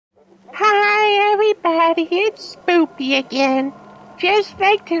everybody, it's Spoopy again. Just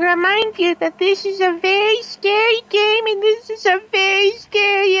like to remind you that this is a very scary game and this is a very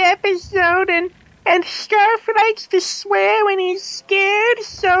scary episode, and Scarf likes to swear when he's scared,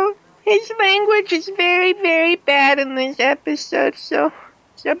 so his language is very, very bad in this episode, so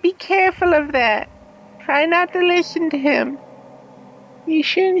be careful of that. Try not to listen to him. You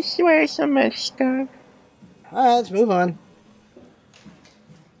shouldn't swear so much, Scarf. Alright, let's move on.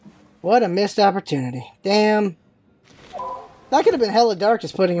 What a missed opportunity. Damn. That could have been hella dark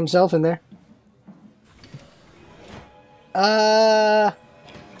just putting himself in there.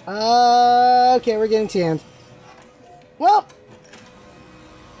 Okay, we're getting tanned. Well,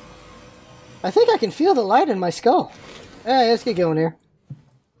 I think I can feel the light in my skull. Alright, let's get going here.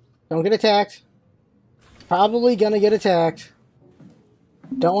 Don't get attacked. Probably gonna get attacked.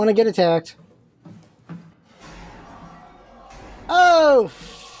 Don't want to get attacked. Oh,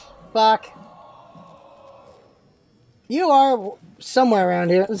 fuck. You are somewhere around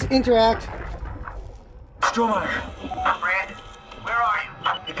here. Let's interact. Stromeyer. Brandon, where are you?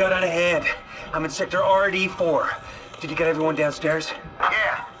 It got out of hand. I'm in sector RD4. Did you get everyone downstairs?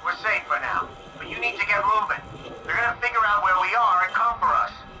 Yeah, we're safe for now. But you need to get moving. They're gonna figure out where we are and come for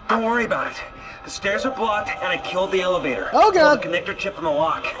us. Don't worry about it. The stairs are blocked, and I killed the elevator. Oh, God. Pulled the connector chip from the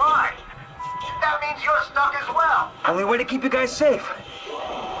lock. Why? That means you're stuck as well. Only way to keep you guys safe.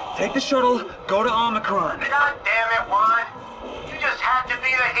 Take the shuttle, go to Omicron. God damn it, Juan. You just had to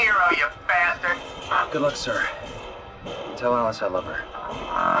be the hero, you bastard. Good luck, sir. Tell Alice I love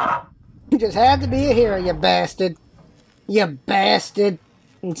her. You just had to be a hero, you bastard. You bastard.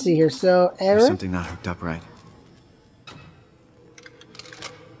 Let's see here. So, error. There's something not hooked up right.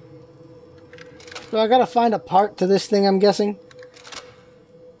 So I gotta find a part to this thing, I'm guessing.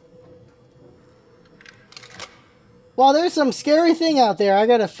 Well, there's some scary thing out there. I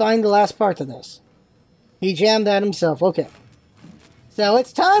gotta find the last part to this. He jammed that himself. Okay. So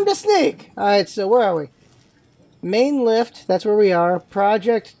it's time to sneak. Alright, so where are we? Main lift. That's where we are.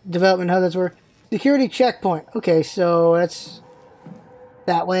 Project development hub. That's where. Security checkpoint. Okay, so that's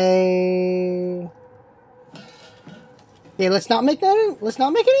that way. Okay, let's not make that. Let's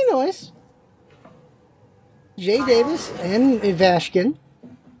not make any noise. Jay Davis and Ivashkin.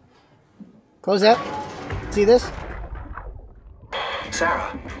 Close that. See this?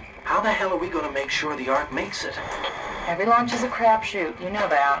 Sarah, how the hell are we going to make sure the Ark makes it? Every launch is a crapshoot, you know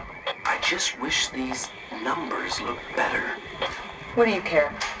that. I just wish these numbers looked better. What do you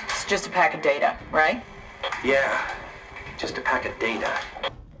care? It's just a pack of data, right? Yeah, just a pack of data.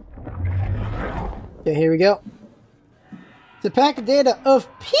 Okay, here we go. It's a pack of data of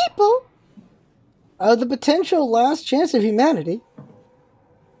people of the potential last chance of humanity.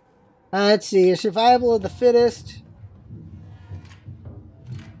 Let's see, survival of the fittest.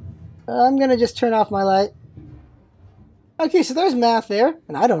 I'm gonna just turn off my light. Okay, so there's math there,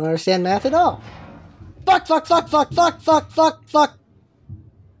 and I don't understand math at all. Fuck, fuck, fuck, fuck, fuck, fuck, fuck, fuck.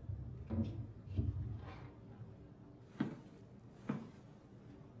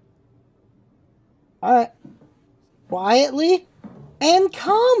 Alright. Quietly and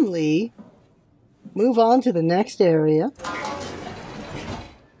calmly move on to the next area.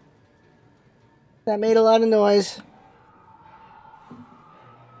 That made a lot of noise.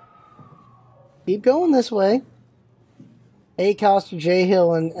 Keep going this way. A. Coster, J.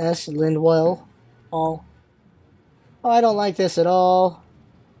 Hill, and S. Lindwell. All. Oh, I don't like this at all.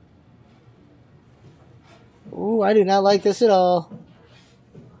 Ooh, I do not like this at all.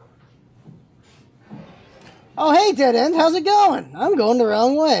 Oh, hey, Dead End. How's it going? I'm going the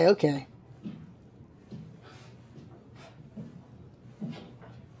wrong way. Okay.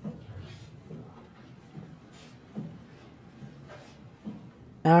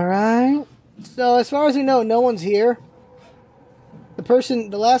 Alright. So, as far as we know, no one's here.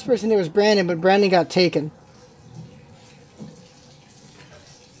 The last person there was Brandon, but Brandon got taken.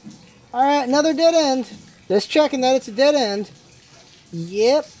 Alright, another dead end. Just checking that it's a dead end.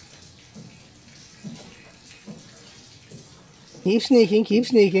 Yep. Keep sneaking, keep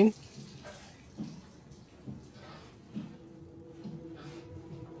sneaking.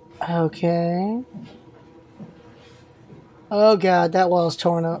 Okay. Oh god, that wall's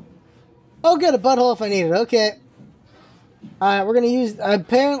torn up. Oh good, a butthole if I need it. Okay. Alright, we're gonna use,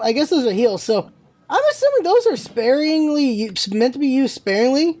 apparently, I guess those are heals, so I'm assuming those are sparingly, meant to be used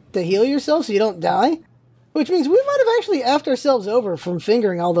sparingly to heal yourself so you don't die. Which means we might have actually effed ourselves over from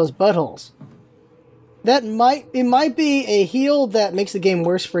fingering all those buttholes. It might be a heal that makes the game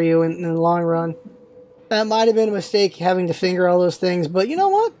worse for you in the long run. That might have been a mistake having to finger all those things, but you know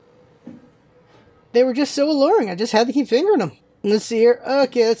what? They were just so alluring, I just had to keep fingering them. Let's see here.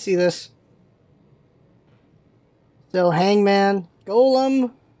 Okay, let's see this. So, Hangman,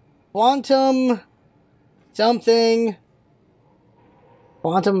 Golem, Quantum, something,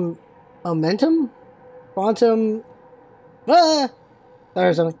 Quantum Momentum? Quantum,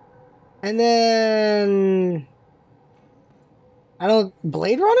 or something. And then, I don't,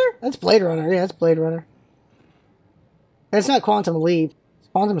 Blade Runner? That's Blade Runner, yeah, that's Blade Runner. That's not Quantum Leap, it's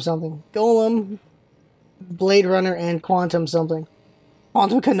Quantum something. Golem, Blade Runner, and Quantum something.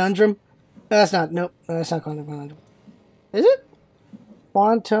 Quantum Conundrum? No, that's not, nope, no, that's not Quantum Conundrum. Is it?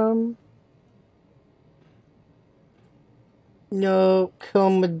 Quantum... No,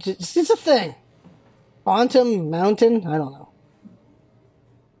 it's a thing. Quantum Mountain? I don't know.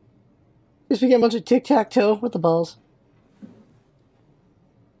 Just became a bunch of tic-tac-toe with the balls.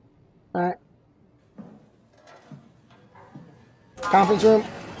 Alright. Conference room.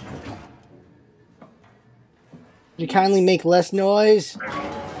 You kindly make less noise.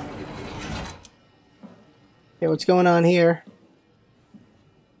 Okay, what's going on here?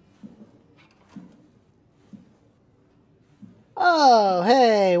 Oh,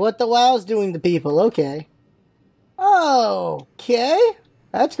 hey, what the wow's doing to people, okay. Okay,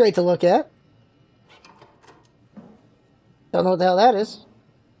 that's great to look at. Don't know what the hell that is.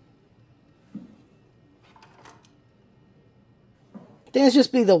 I think it's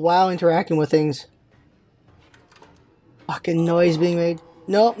just be the WoW interacting with things. Fucking noise being made.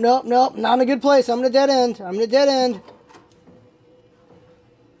 Nope, nope, nope, not in a good place. I'm in a dead end. I'm in a dead end.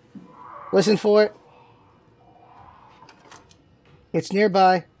 Listen for it. It's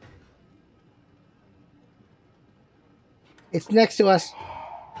nearby. It's next to us.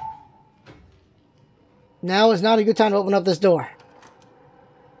 Now is not a good time to open up this door.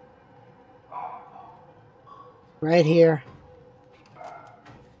 Right here.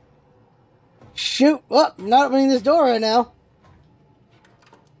 Shoot! Oh, I'm not opening this door right now.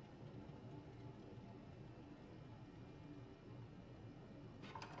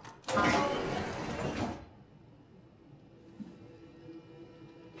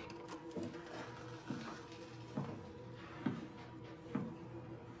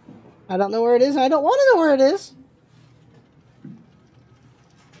 I don't know where it is, and I don't want to know where it is.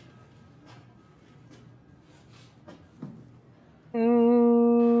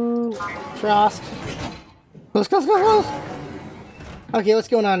 Frost. Close, close, close, close. Okay, what's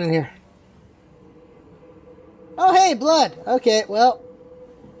going on in here? Oh, hey, blood. Okay, well.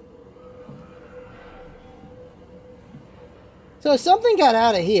 So something got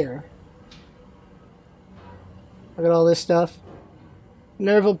out of here. Look at all this stuff.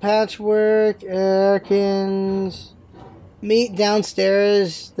 Nerval patchwork, Erkins. Meet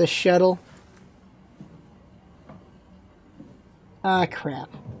downstairs, the shuttle. Ah, crap.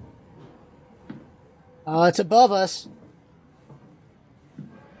 Oh, it's above us.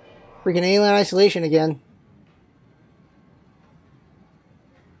 Freaking alien isolation again.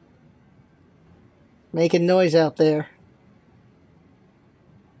 Making noise out there.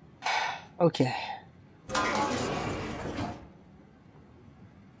 Okay.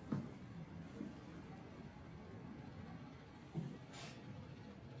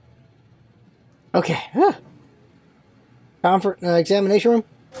 Okay. Examination room.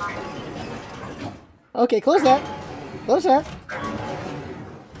 Okay, close that. Close that.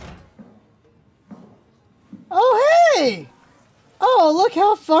 Oh, hey! Oh, look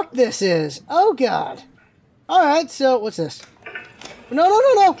how fucked this is. Oh, God. Alright, so, what's this? No, no,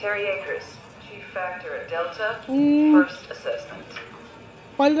 no, no! Terry Akers, Chief Factor at Delta, first assessment.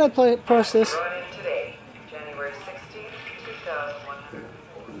 Why did I press this? Brought in today, January 16th, 2104.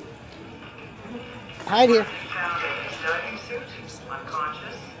 Hide here. Found in his diving suit,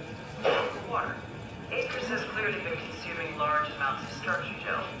 unconscious, water. Akers has clearly been consuming large amounts of structure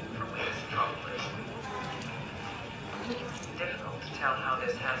gel for weeks, probably. It's difficult to tell how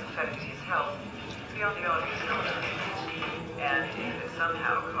this has affected his health beyond the obvious elements. And if it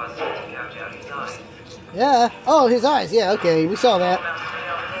somehow caused him to gouge out his eyes. Yeah. Oh, his eyes. Yeah, okay. We saw that.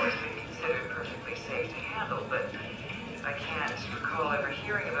 Always been considered perfectly safe to handle, but I can't recall ever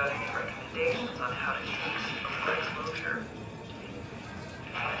hearing about any recommendations on how to treat exposure.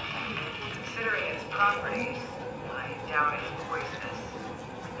 Considering its properties, I doubt it's poisonous,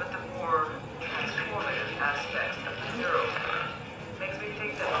 but the more transformative aspects of the neural makes me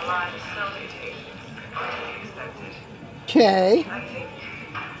think that malign cell mutations are to be expected. Okay. I think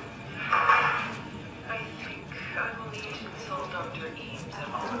I will need to consult Dr. Eames at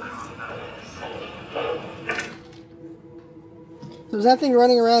Omicron about this. So is that thing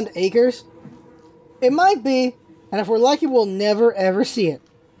running around Acres? It might be, and if we're lucky, we'll never ever see it.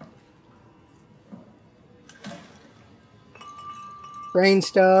 Brain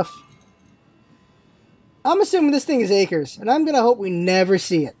stuff. I'm assuming this thing is acres, and I'm gonna hope we never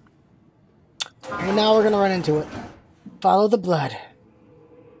see it. And now we're gonna run into it. Follow the blood.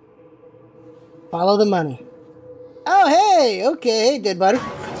 Follow the money. Oh, hey! Okay, hey, dead buddy.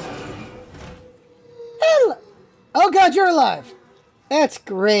 Hello! Oh god, you're alive! That's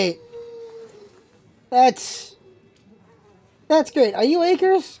great. That's great. Are you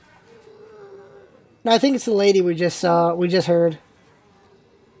Acres? No, I think it's the lady we just saw. We just heard.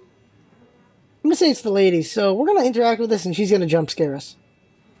 I'm gonna say it's the lady, so we're gonna interact with this and she's gonna jump scare us.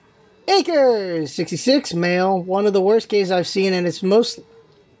 Acres! 66, male. One of the worst cases I've seen, and it's most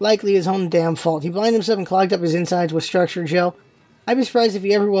likely his own damn fault. He blinded himself and clogged up his insides with structured gel. I'd be surprised if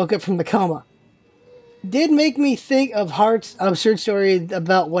he ever woke up from the coma. Did make me think of Hart's absurd story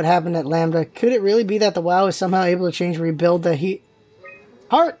about what happened at Lambda. Could it really be that the WoW is somehow able to change and rebuild the heat?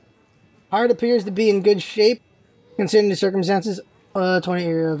 Hart appears to be in good shape, considering the circumstances.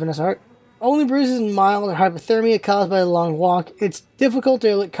 20-year Vanessa Hart. Only bruises and mild hypothermia caused by a long walk. It's difficult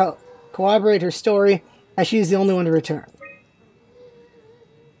to corroborate her story, as she is the only one to return.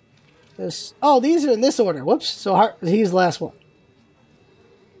 Oh, these are in this order. Whoops. So Hart, he's the last one.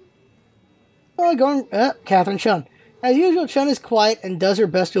 Catherine Chun. As usual, Chun is quiet and does her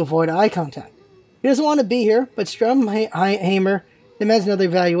best to avoid eye contact. She doesn't want to be here, but Strumhamer demands another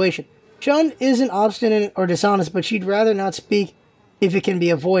evaluation. Chun isn't obstinate or dishonest, but she'd rather not speak if it can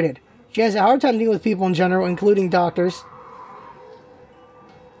be avoided. She has a hard time dealing with people in general, including doctors.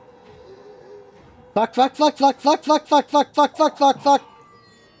 Fuck. I'm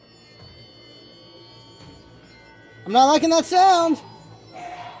not liking that sound.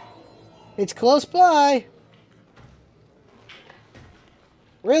 It's close by.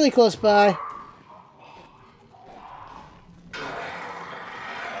 Really close by.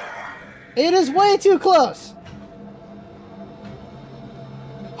 It is way too close.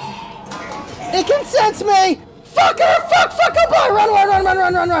 It can sense me. Fuck her. Fuck, oh boy.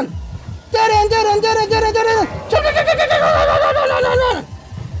 Run. Dead end. Run.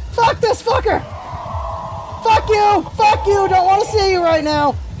 Fuck this fucker. Fuck you. Don't want to see you right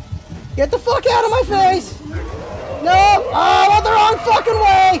now. Get the fuck out of my face! No! Oh, I went the wrong fucking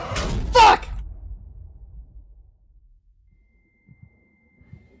way! Fuck!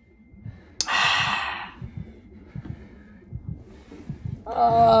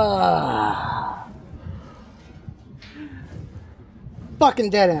 Fucking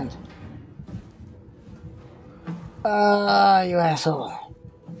dead end. You asshole.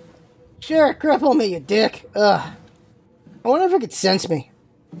 Sure, cripple me, you dick. I wonder if it could sense me.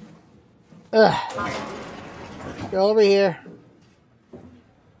 Go over here.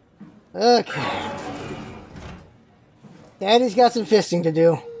 Okay. Daddy's got some fisting to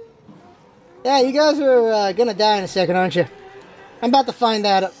do. Yeah, you guys are gonna die in a second, aren't you? I'm about to find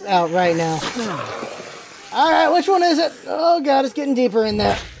that out right now. Alright, which one is it? Oh god, it's getting deeper in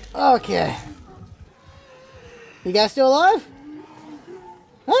there. Okay. You guys still alive?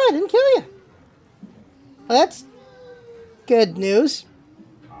 Oh, I didn't kill you. Well, that's good news.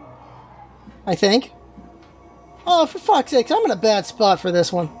 I think. Oh, for fuck's sakes, I'm in a bad spot for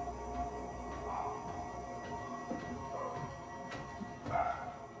this one.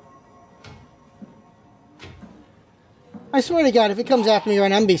 I swear to God, if it comes after me right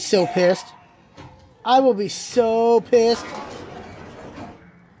now, I'm gonna be so pissed. I will be so pissed.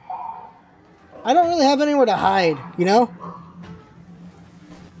 I don't really have anywhere to hide, you know?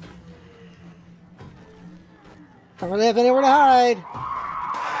 I don't really have anywhere to hide.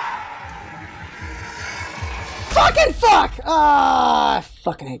 Fucking fuck! Ah, I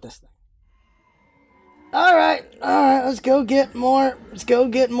fucking hate this thing. Alright, let's go get more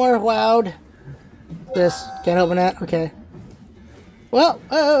wowed. This, can't open that? Okay. Well,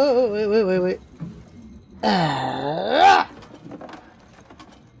 wait.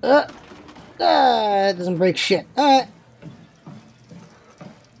 It doesn't break shit. Alright.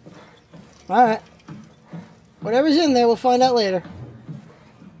 Whatever's in there, we'll find out later.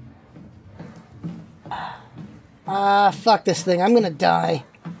 Fuck this thing. I'm gonna die.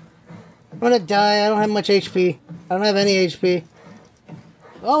 I don't have much HP. I don't have any HP.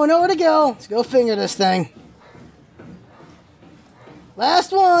 Oh, we know where to go. Let's go finger this thing.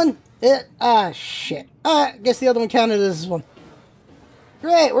 Last one. Shit. Alright, guess the other one counted as this one.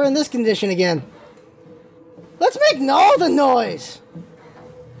 Great, we're in this condition again. Let's make all the noise.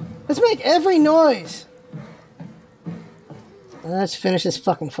 Let's make every noise. Let's finish this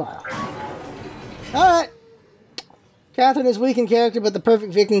fucking file. Alright. Catherine is weak in character, but the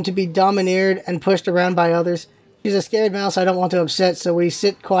perfect victim to be domineered and pushed around by others. She's a scared mouse I don't want to upset, so we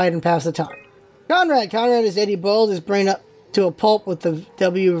sit quiet and pass the time. Conrad is Eddie Bold, his brain up to a pulp with the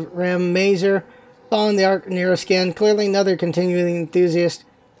WRAM Mazer. Following the Ark Nero scan, clearly another continuing enthusiast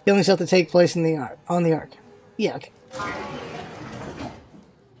feeling stuff to take place in the on the Ark. Yeah, okay.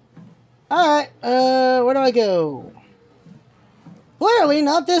 Alright, where do I go? Clearly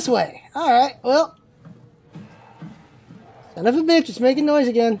not this way. Alright, well. Son of a bitch, it's making noise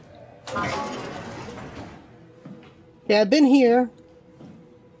again. Yeah, I've been here.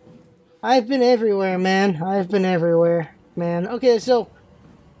 I've been everywhere, man. I've been everywhere, man. Okay, so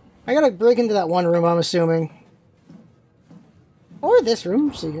I gotta break into that one room, I'm assuming. Or this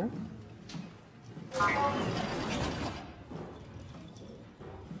room, see here.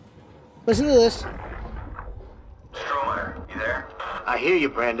 Listen to this. Stromeyer, you there? I hear you,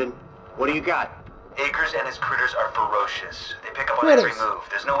 Brandon. What do you got? Akers and his critters are ferocious. They pick up on every move.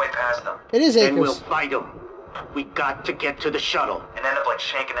 There's no way past them. It is Then Akers. we'll fight them. We got to get to the shuttle. And end up like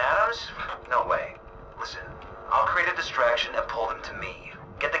Shank and Adams? No way. Listen, I'll create a distraction and pull them to me.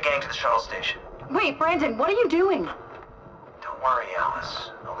 Get the gang to the shuttle station. Wait, Brandon, what are you doing? Don't worry, Alice.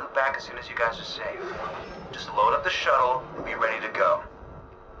 I'll loop back as soon as you guys are safe. Just load up the shuttle and be ready to go.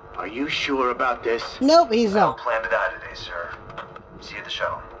 Are you sure about this? Nope, he's I don't not. plan to die today, sir. See you at the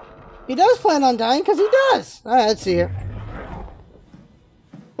shuttle. He does plan on dying, because he does. Alright, let's see here.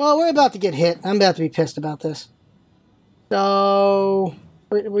 Well, we're about to get hit. I'm about to be pissed about this. So,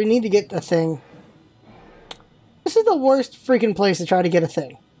 we need to get the thing. This is the worst freaking place to try to get a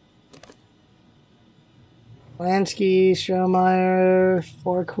thing. Lansky, Stromeyer,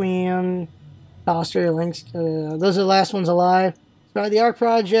 Four Queen, Foster, Links. Those are the last ones alive. Start the Ark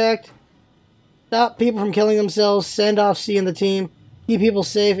Project. Stop people from killing themselves. Send off C and the team. Keep people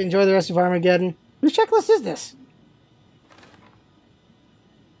safe. Enjoy the rest of Armageddon. Whose checklist is this?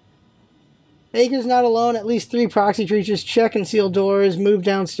 Baker's not alone. At least 3 proxy creatures. Check and seal doors. Move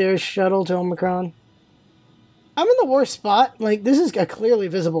downstairs. Shuttle to Omicron. I'm in the worst spot. Like, this is a clearly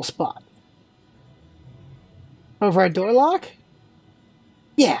visible spot. Over a door lock?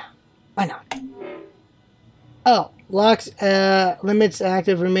 Yeah. Why not? Oh. Locks, limits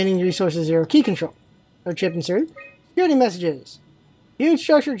active, remaining resources 0. Key control. No chip inserted. Security messages. Huge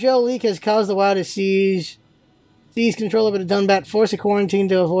structure Joe leak has caused the WoW to seize control over the Dunbat. Force a quarantine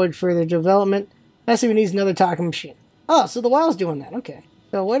to avoid further development. SCP needs another talking machine. Oh, so the WoW's doing that. Okay.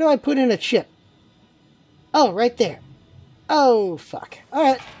 So where do I put in a chip? Oh, right there. Oh, fuck.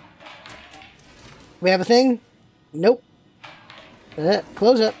 Alright. We have a thing? Nope.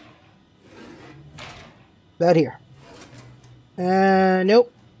 Close up. About here.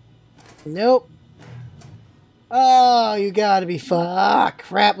 Nope. Nope. Oh, you gotta be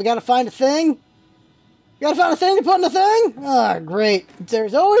crap. We gotta find a thing? You gotta find a thing to put in the thing? Oh, great.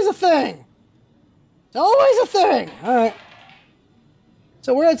 There's always a thing. There's always a thing. Alright.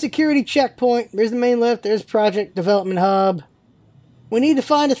 So we're at security checkpoint. There's the main lift. There's project development hub. We need to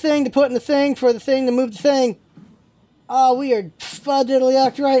find a thing to put in the thing for the thing to move the thing. Oh, we are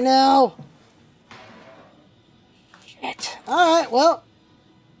fuddly-ucked right now. Shit. Alright, well.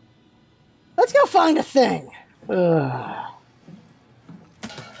 Let's go find a thing. Ugh.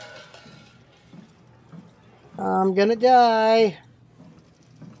 I'm gonna die.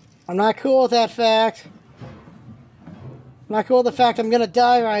 I'm not cool with that fact. I'm not cool with the fact I'm gonna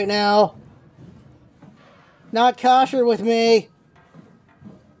die right now. Not kosher with me.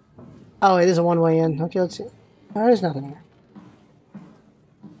 Oh, wait, there's a one-way in. Okay, let's see. Oh, there's nothing here.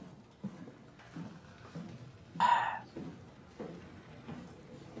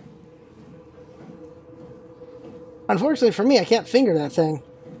 Unfortunately for me, I can't finger that thing.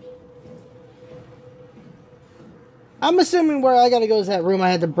 I'm assuming where I gotta go is that room I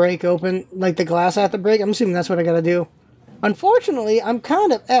had to break open, like the glass I have to break. I'm assuming that's what I gotta do. Unfortunately, I'm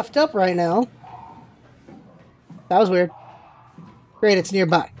kind of effed up right now. That was weird. Great, it's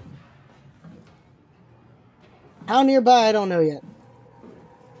nearby. How nearby, I don't know yet.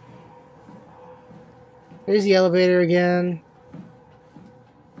 There's the elevator again.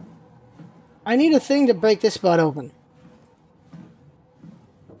 I need a thing to break this spot open.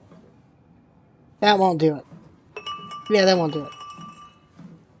 That won't do it. Yeah, that won't do it.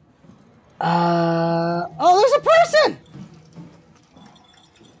 Oh, there's a person!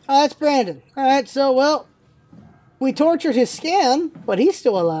 Oh, that's Brandon. Alright, so, well, we tortured his scan, but he's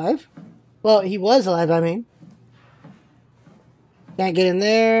still alive. Well, he was alive, I mean. Can't get in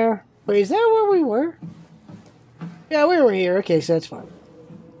there. Wait, is that where we were? Yeah, we were here. Okay, so that's fine.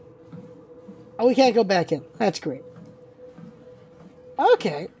 Oh, we can't go back in. That's great.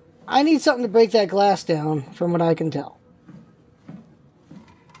 Okay. I need something to break that glass down, from what I can tell.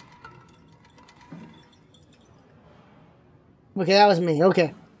 Okay, that was me.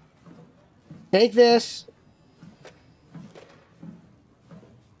 Okay. Take this.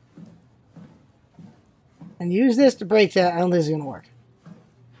 And use this to break that. I don't think this is going to work.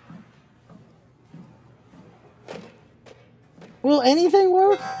 Will anything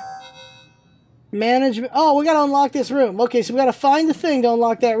work? Management. Oh, we got to unlock this room. Okay, so we got to find the thing to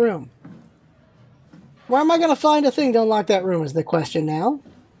unlock that room. Where am I going to find a thing to unlock that room is the question now.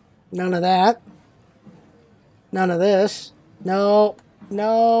 None of that. None of this. No.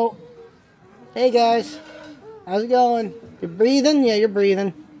 No. Hey, guys. How's it going? You're breathing? Yeah, you're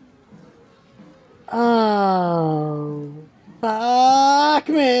breathing. Oh. Fuck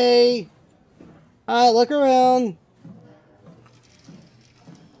me. Alright, look around.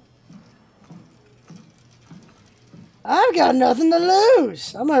 I've got nothing to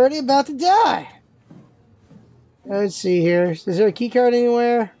lose. I'm already about to die. Let's see here. Is there a key card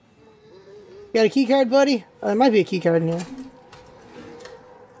anywhere? You got a key card, buddy? Oh, there might be a key card in here.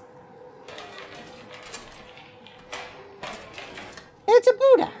 It's a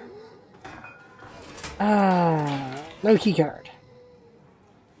Buddha. No key card.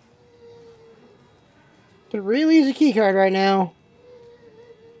 Could really use a key card right now.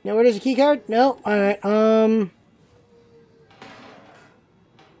 You know where there's a key card? No. Alright,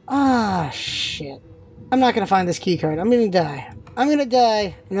 shit. I'm not gonna find this key card. I'm gonna die. I'm gonna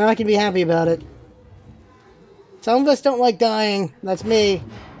die. And I can be happy about it. Some of us don't like dying. That's me.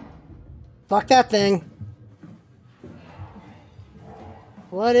 Fuck that thing.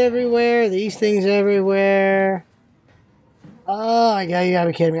 Blood everywhere. These things everywhere. Oh my god, you gotta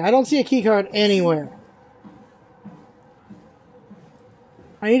be kidding me. I don't see a key card anywhere.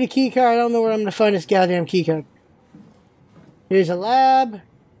 I need a key card. I don't know where I'm gonna find this goddamn key card. Here's a lab.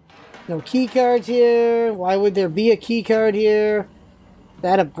 No key cards here. Why would there be a key card here? Is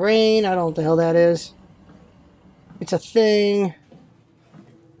that a brain? I don't know what the hell that is. It's a thing.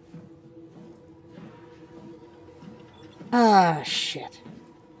 Ah, shit.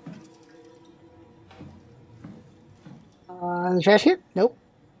 In the trash here? Nope.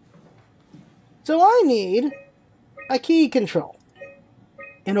 So I need a key control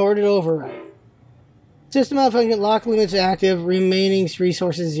in order to override. System malfunction, lock limits active, remaining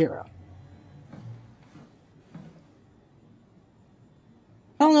resources 0.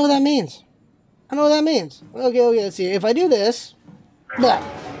 I don't know what that means. I don't know what that means. Okay, let's see. If I do this, blah.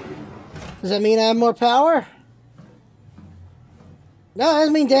 Does that mean I have more power? No, that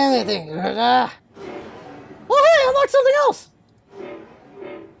doesn't mean damn anything. Oh, hey, unlock something else.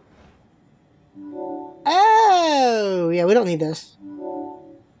 Oh, yeah, we don't need this. We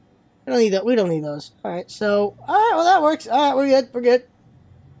don't need that. We don't need those. All right, so, all right, well, that works. All right, we're good. We're good.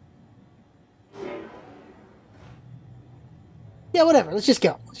 Yeah, whatever. Let's just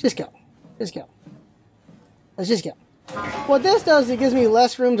go. Let's just go. Let's go. Let's just go. What this does, it gives me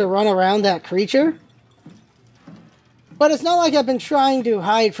less room to run around that creature. But it's not like I've been trying to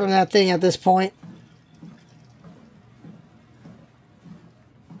hide from that thing at this point.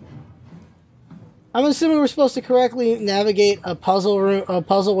 I'm assuming we're supposed to correctly navigate a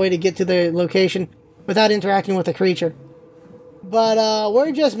puzzle way to get to the location without interacting with the creature. But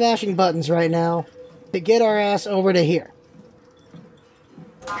we're just mashing buttons right now to get our ass over to here.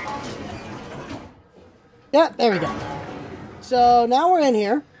 Yeah, there we go. So now we're in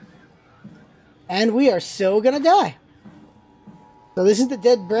here. And we are so gonna die. So this is the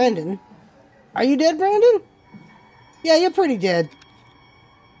dead Brandon. Are you dead, Brandon? Yeah, you're pretty dead.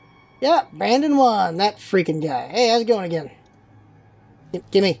 Yeah, Brandon won. That freaking guy. Hey, how's it going again?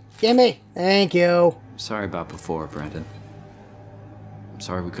 Gimme. Gimme. Thank you. Sorry about before, Brandon. I'm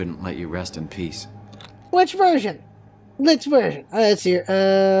sorry we couldn't let you rest in peace. Which version? Which version? Let's see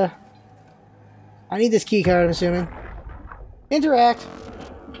here. I need this key card, I'm assuming. Interact.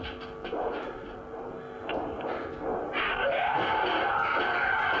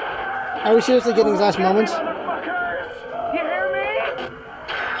 Are we seriously getting his last moments?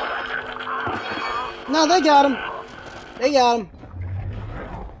 No, they got him. They got him.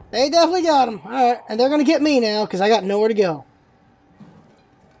 They definitely got him. Alright, and they're gonna get me now, because I got nowhere to go.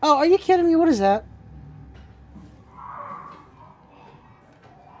 Oh, are you kidding me? What is that?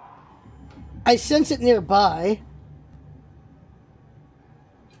 I sense it nearby.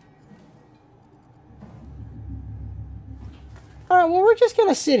 Alright, well, we're just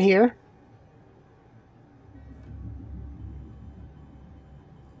gonna sit here.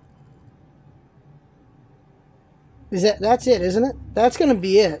 That's it, isn't it? That's gonna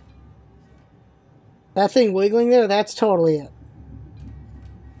be it. That thing wiggling there, that's totally it.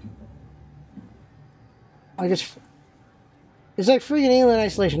 It's like freaking alien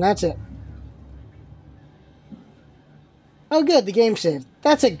isolation, that's it. Oh good, the game saved.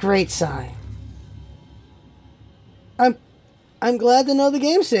 That's a great sign. I'm glad to know the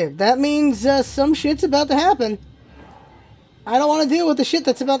game saved. That means some shit's about to happen. I don't want to deal with the shit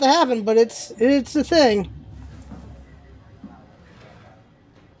that's about to happen, but it's a thing.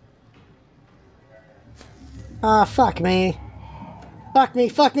 Ah, fuck me. Fuck me,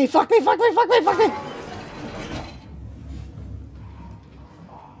 fuck me, fuck me, fuck me, fuck me, fuck me!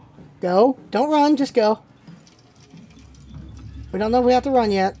 Go. Don't run, just go. We don't know if we have to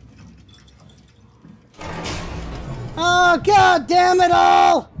run yet. Oh, god damn it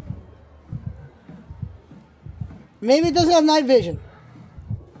all! Maybe it doesn't have night vision.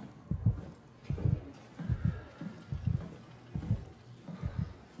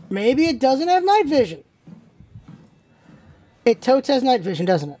 Maybe it doesn't have night vision. It totes has night vision,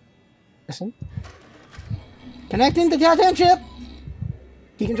 doesn't it? Listen. Connecting the goddamn chip!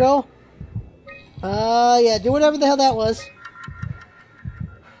 Key control. Yeah, do whatever the hell that was.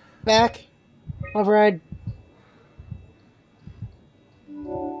 Back. Override.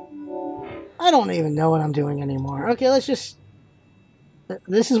 I don't even know what I'm doing anymore. Okay, let's just...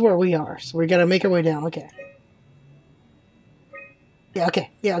 This is where we are, so we gotta make our way down. Okay. Yeah, okay.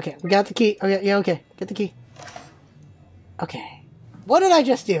 Yeah, okay. We got the key. Okay, yeah, okay. Get the key. Okay. What did I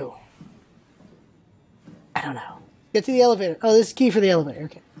just do? I don't know. Get to the elevator. Oh, this is key for the elevator.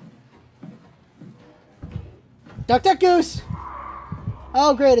 Okay. Duck, duck, goose!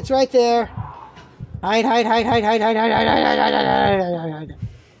 Oh, great. It's right there. Hide, hide, hide, hide, hide, hide, hide, hide, hide, hide, hide, hide, hide, hide.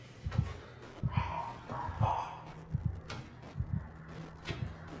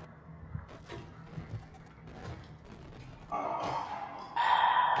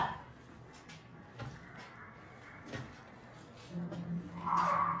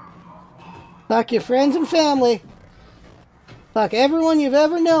 Fuck your friends and family. Fuck everyone you've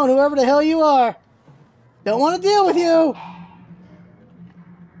ever known, whoever the hell you are. Don't want to deal with you.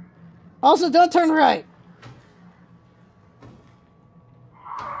 Also, don't turn right.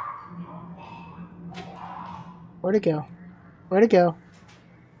 Where'd it go? Where'd it go?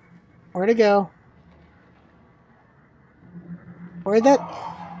 Where'd it go? Where'd it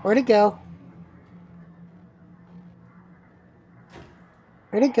go?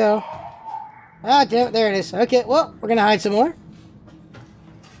 Where'd it go? Ah, damn it, there it is. Okay, well, we're gonna hide some more.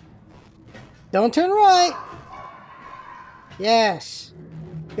 Don't turn right. Yes.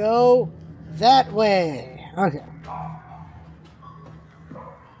 Go that way. Okay.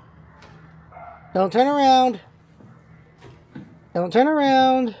 Don't turn around. Don't turn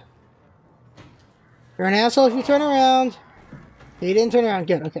around. You're an asshole if you turn around. You didn't turn around.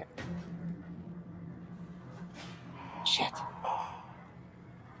 Good, okay. Shit.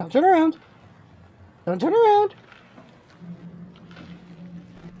 Don't turn around. Don't turn around.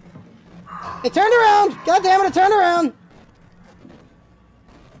 It turned around! God damn it, it turned around!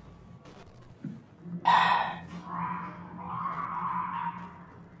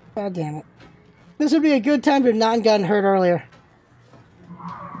 God damn it. This would be a good time to have not gotten hurt earlier.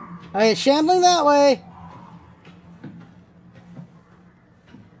 Alright, shambling that way.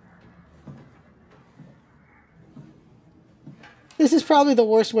 This is probably the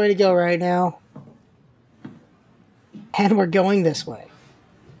worst way to go right now. And we're going this way.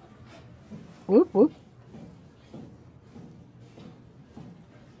 Whoop, whoop.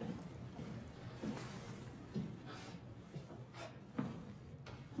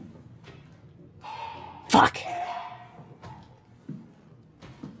 Fuck.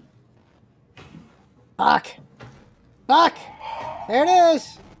 Fuck. Fuck. There it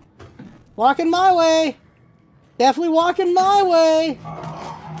is. Walking my way. Definitely walking my way.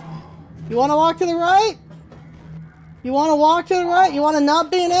 You want to walk to the right? You want to walk to the right? You want to not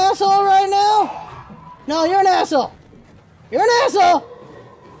be an asshole right now? No, you're an asshole. You're an asshole.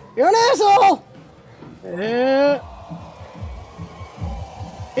 You're an asshole.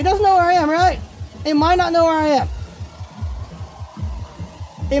 It doesn't know where I am, right? It might not know where I am.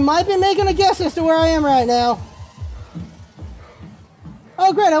 It might be making a guess as to where I am right now.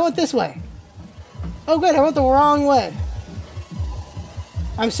 Oh, great, I went this way. Oh, great, I went the wrong way.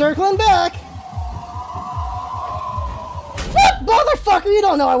 I'm circling back. What? Motherfucker, you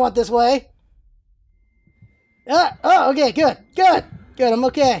don't know I went this way. Oh, okay, good, good, good, I'm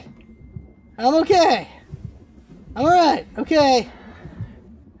okay. I'm okay. I'm alright, okay.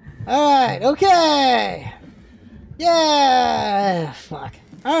 Alright, okay. Yeah, fuck.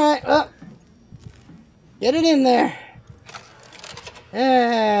 Alright, well. Get it in there.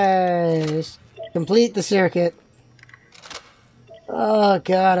 Yes. Complete the circuit. Oh,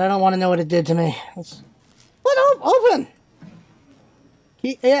 God, I don't want to know what it did to me. What? Open!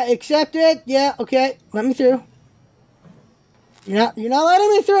 Yeah, accept it. Yeah, okay. Let me through. You're not letting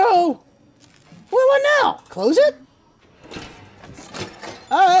me through. Well, what now? Close it?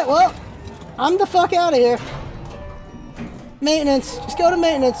 Alright, well, I'm the fuck out of here. Maintenance. Just go to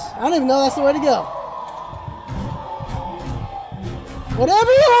maintenance. I don't even know that's the way to go.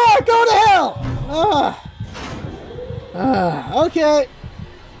 Whatever you are, go to hell! Okay.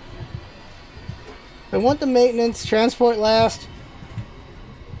 I want the maintenance. Transport last.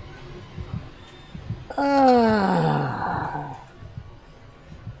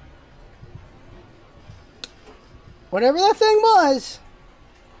 Whatever that thing was,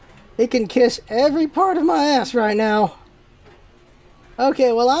 it can kiss every part of my ass right now.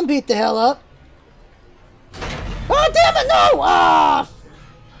 Okay, well, I'm beat the hell up. Oh, damn it, no! Ah!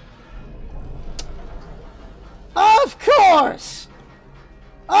 Of course!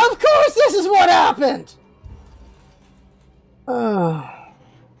 Of course this is what happened!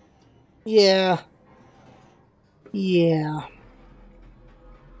 Yeah. Yeah.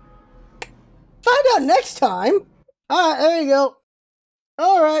 Find out next time! Alright, there you go.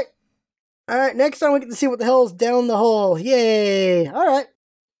 Alright. Alright, next time we get to see what the hell's down the hole. Yay! Alright.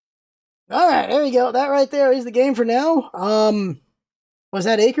 Alright, there you go. That right there is the game for now. Was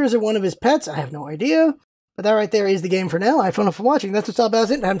that Acres or one of his pets? I have no idea. But that right there is the game for now. I had fun for watching. That's what's all about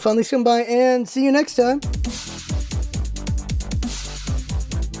it. Having fun. Please come by and see you next time.